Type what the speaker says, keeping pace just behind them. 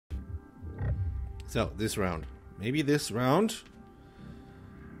So, this round. Maybe this round.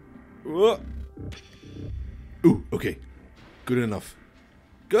 Ooh, okay. Good enough.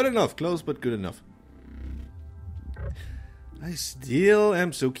 Good enough. Close, but good enough. I still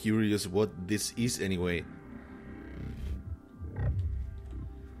am so curious what this is anyway.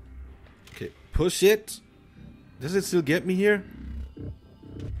 Okay, push it. Does it still get me here?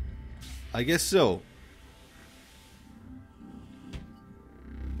 I guess so.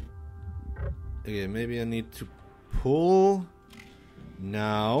 Okay, maybe I need to pull.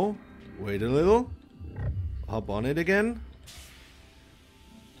 Now, wait a little. Hop on it again.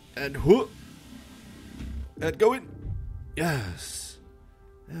 And whoop. And go in. Yes.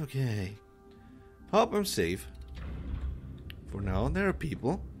 Okay. Hope I'm safe. For now, there are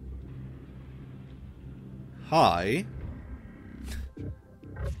people. Hi.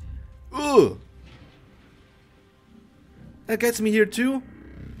 Ooh. That gets me here too?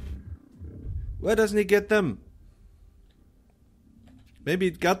 Why doesn't he get them? Maybe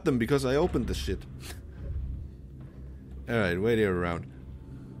it got them because I opened the shit. Alright, wait here around.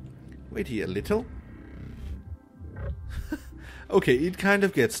 Wait here a little. Okay, it kind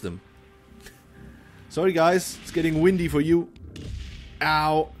of gets them. Sorry guys, it's getting windy for you.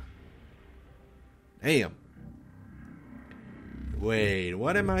 Ow. Damn. Wait,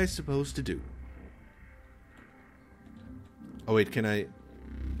 what am I supposed to do? Oh wait, can I...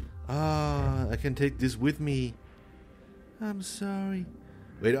 Ah, I can take this with me. I'm sorry.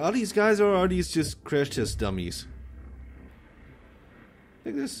 Wait, are these guys or are these just crash test dummies? I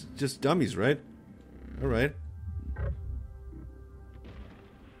think this is just dummies, right? Alright.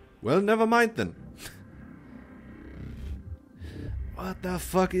 Well, never mind then. What the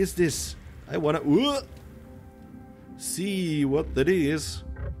fuck is this? I wanna see what that is.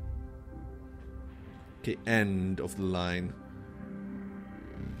 Okay, end of the line.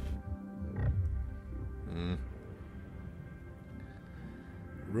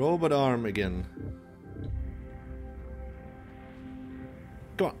 Robot arm again.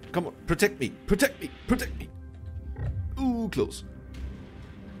 Come on, come on, protect me, protect me, protect me. Ooh, close.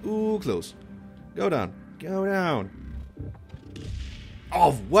 Ooh, close. Go down, go down.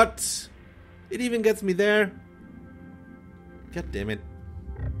 Oh, what? It even gets me there. God damn it.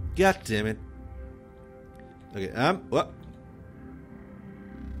 God damn it. Okay, what?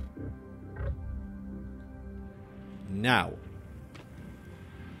 Now.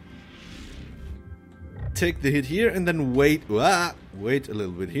 Take the hit here and then wait. Wait a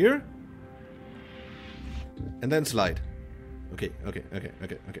little bit here. And then slide. Okay, okay, okay,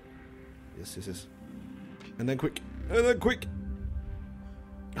 okay, okay. Yes, yes, yes. And then quick. And then quick.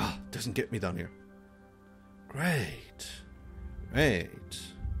 Ah, doesn't get me down here. Great. Great.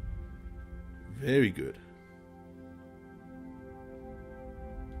 Very good.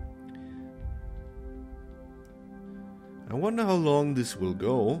 I wonder how long this will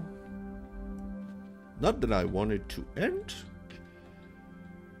go. Not that I want it to end.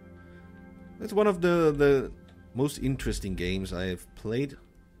 That's one of the most interesting games I have played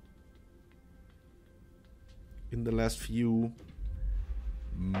in the last few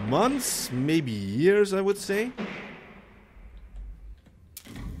months, maybe years, I would say.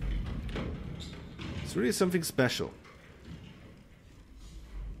 It's really something special.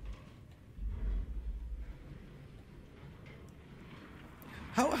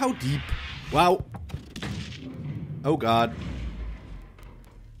 How deep? Wow. Oh god.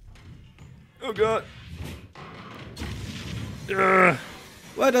 Oh god. Ugh.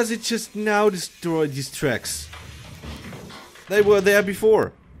 Why does it just now destroy these tracks? They were there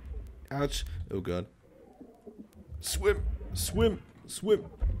before. Ouch. Oh god. Swim. Swim. Swim.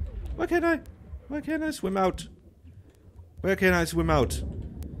 Why can't I swim out? Where can I swim out?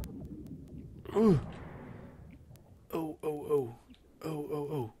 Ooh. Oh, oh, oh. Oh, oh,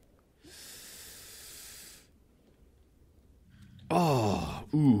 oh. Oh,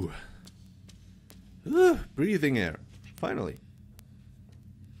 ooh. Breathing air. Finally.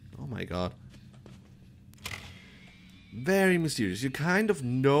 Oh my god. Very mysterious. You kind of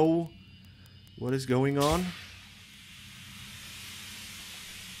know what is going on.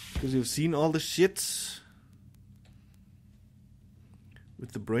 Because you've seen all the shits.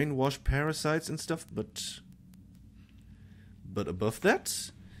 With the brainwashed parasites and stuff, but above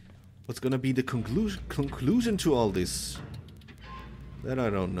that, what's gonna be the conclusion to all this? That I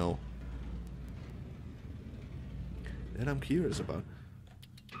don't know. That I'm curious about.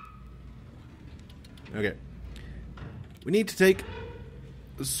 Okay. We need to take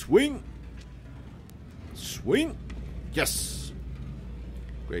a swing. Swing. Yes.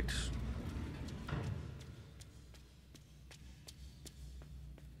 Great.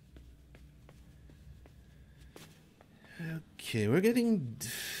 Okay, we're getting...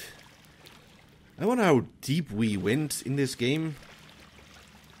 I wonder how deep we went in this game.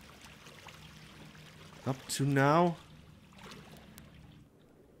 Up to now.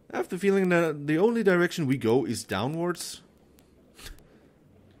 I have the feeling that the only direction we go is downwards.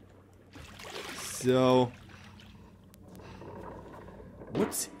 So...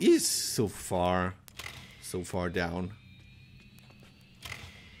 what is so far down?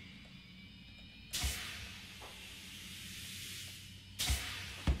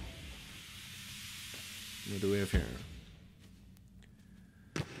 What do we have here?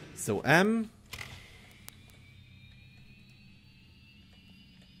 So M.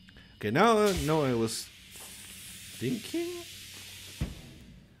 Okay, now no, I was thinking.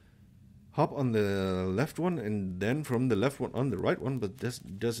 Hop on the left one and then from the left one on the right one, but this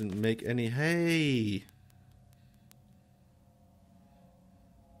doesn't make any. Hey.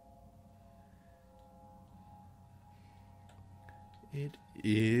 It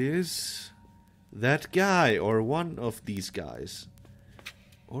is that guy or one of these guys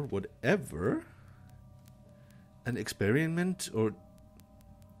or whatever. An experiment or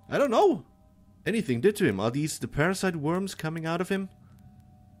I don't know. Anything did to him. Are these the parasite worms coming out of him?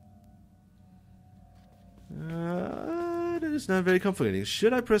 That is not very comforting.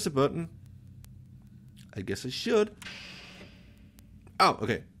 Should I press a button? I guess I should. Oh,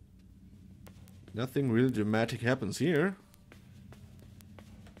 okay. Nothing really dramatic happens here.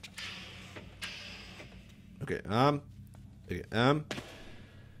 Okay, okay,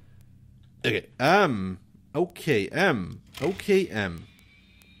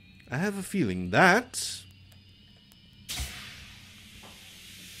 I have a feeling that...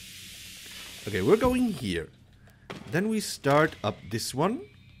 okay, we're going here. Then we start up this one.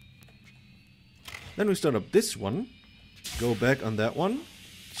 Then we start up this one. Go back on that one.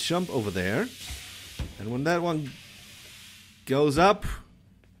 Jump over there. And when that one goes up,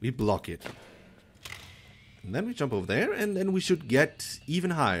 we block it. And then we jump over there, and then we should get even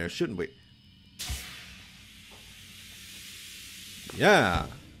higher, shouldn't we? Yeah.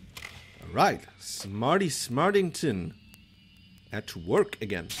 Alright. Smarty Smartington. At work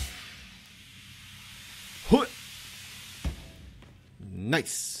again.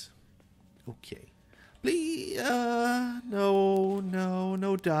 Nice. Okay. Please,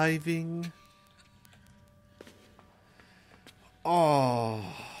 no diving. Oh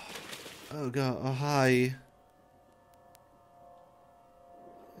god, oh hi.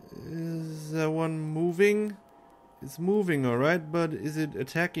 Is that one moving? It's moving, alright, but is it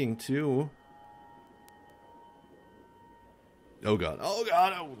attacking too? Oh god, oh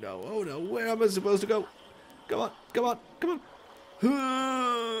god, oh no, where am I supposed to go? Come on, come on, come on.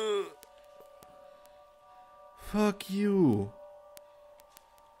 Fuck you.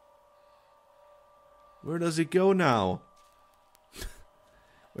 Where does it go now?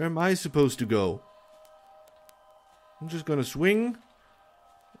 Where am I supposed to go? I'm just gonna swing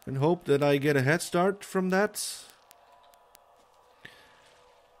and hope that I get a head start from that.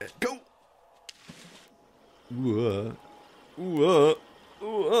 Go!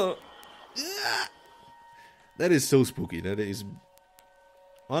 That is so spooky. That is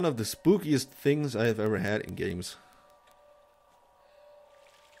one of the spookiest things I have ever had in games.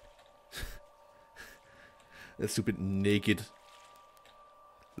 That stupid naked,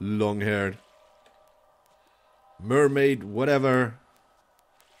 long-haired mermaid, whatever.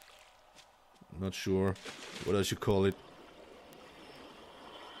 I'm not sure what I should call it.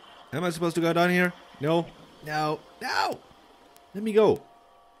 Am I supposed to go down here? No. No. No! Let me go.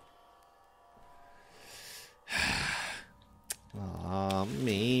 Ah,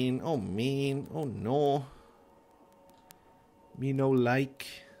 mean. Oh, mean. Oh, no. Me no like.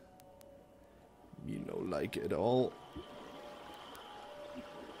 Me no like at all.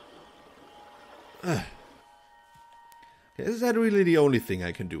 Okay, is that really the only thing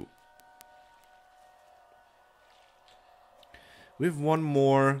I can do? We have one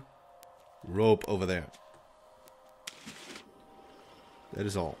more rope over there. That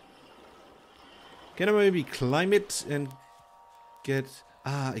is all. Can I maybe climb it and get...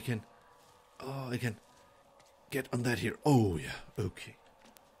 ah, I can... oh, I can get on that here. Oh, yeah. Okay.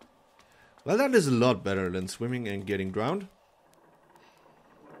 Well, that is a lot better than swimming and getting drowned.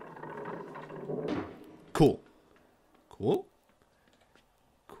 Cool. Cool.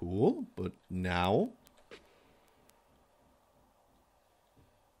 Cool, but now...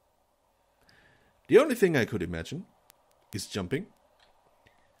 the only thing I could imagine is jumping.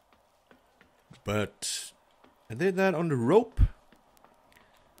 But I did that on the rope.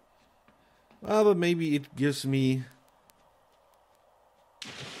 Well, but maybe it gives me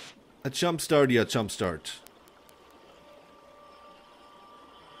a jump start. Yeah, jump start.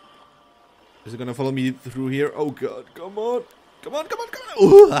 Is it gonna follow me through here? Oh god, come on. Come on, come on, come on.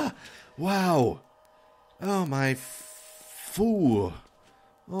 Ooh, ah, wow. Oh my foo.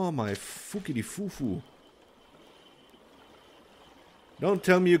 Oh my fookity foo-foo. Don't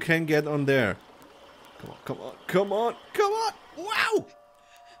tell me you can get on there. Come on, come on, come on, come on. Wow.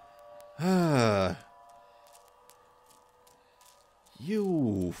 Ah.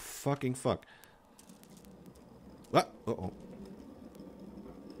 You fucking fuck. What? Uh-oh.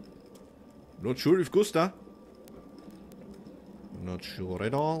 Not sure if Gusta. Not sure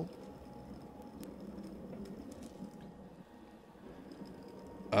at all.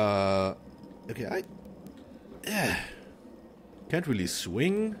 Okay, I can't really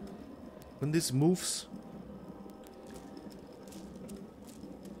swing when this moves.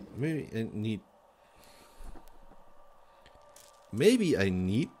 Maybe I need. Maybe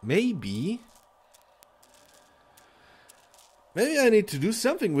I need to do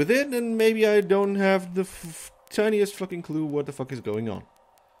something with it, and maybe I don't have the tiniest fucking clue what the fuck is going on.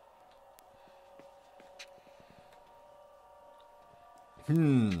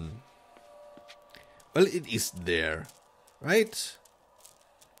 Well, it is there, right?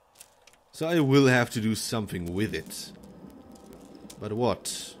 So I will have to do something with it. But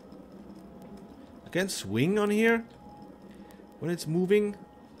what? I can't swing on here when it's moving.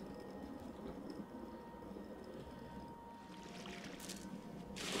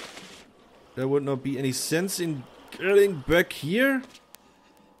 There would not be any sense in getting back here.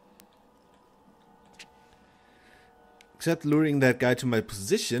 Except luring that guy to my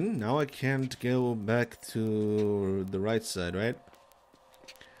position. Now I can't go back to the right side, right?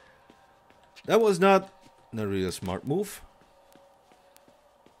 That was not really a smart move.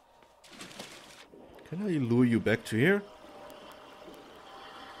 Can I lure you back to here?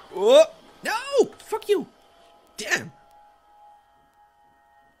 Oh! No! Fuck you! Damn!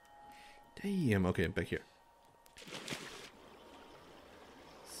 Damn, okay, I'm back here.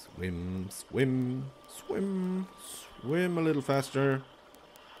 Swim, swim, swim, swim a little faster.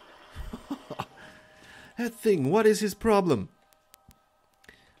 That thing, what is his problem?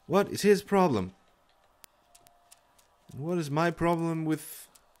 What is his problem? And what is my problem with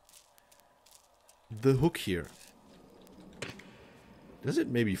the hook here? Does it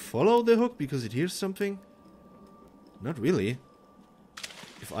maybe follow the hook because it hears something? Not really.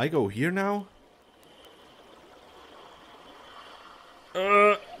 If I go here now...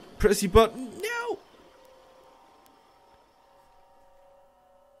 pressy button. No!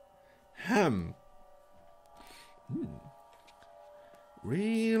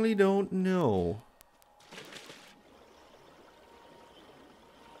 Really don't know.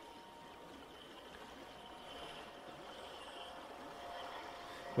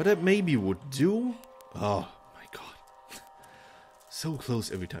 What that maybe would do... Oh my god. So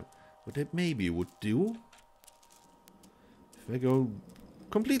close every time. What that maybe would do... If I go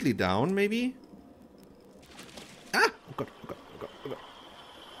completely down, maybe? Ah! Oh god, oh god, oh god, oh god.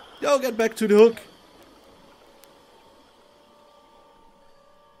 Yo, get back to the hook!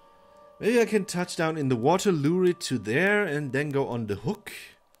 Maybe I can touch down in the water, lure it to there, and then go on the hook.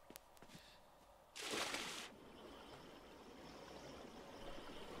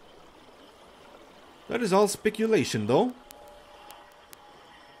 That is all speculation, though.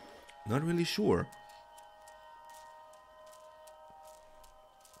 Not really sure.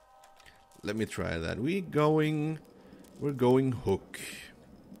 Let me try that. We're going hook.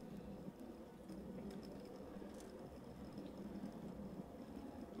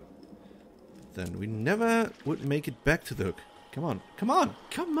 Then we never would make it back to the hook. Come on, come on,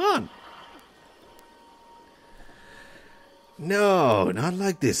 come on! No, not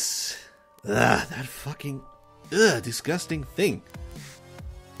like this. Ugh, that fucking disgusting thing.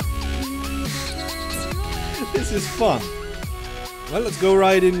 This is fun. Well, let's go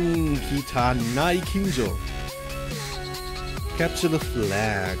right in Kitanai Kinjo. Capture the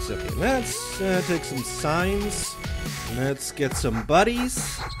flags. Okay, let's take some signs. Let's get some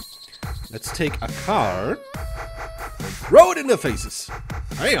buddies. Let's take a card and throw it in their faces.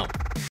 Bam!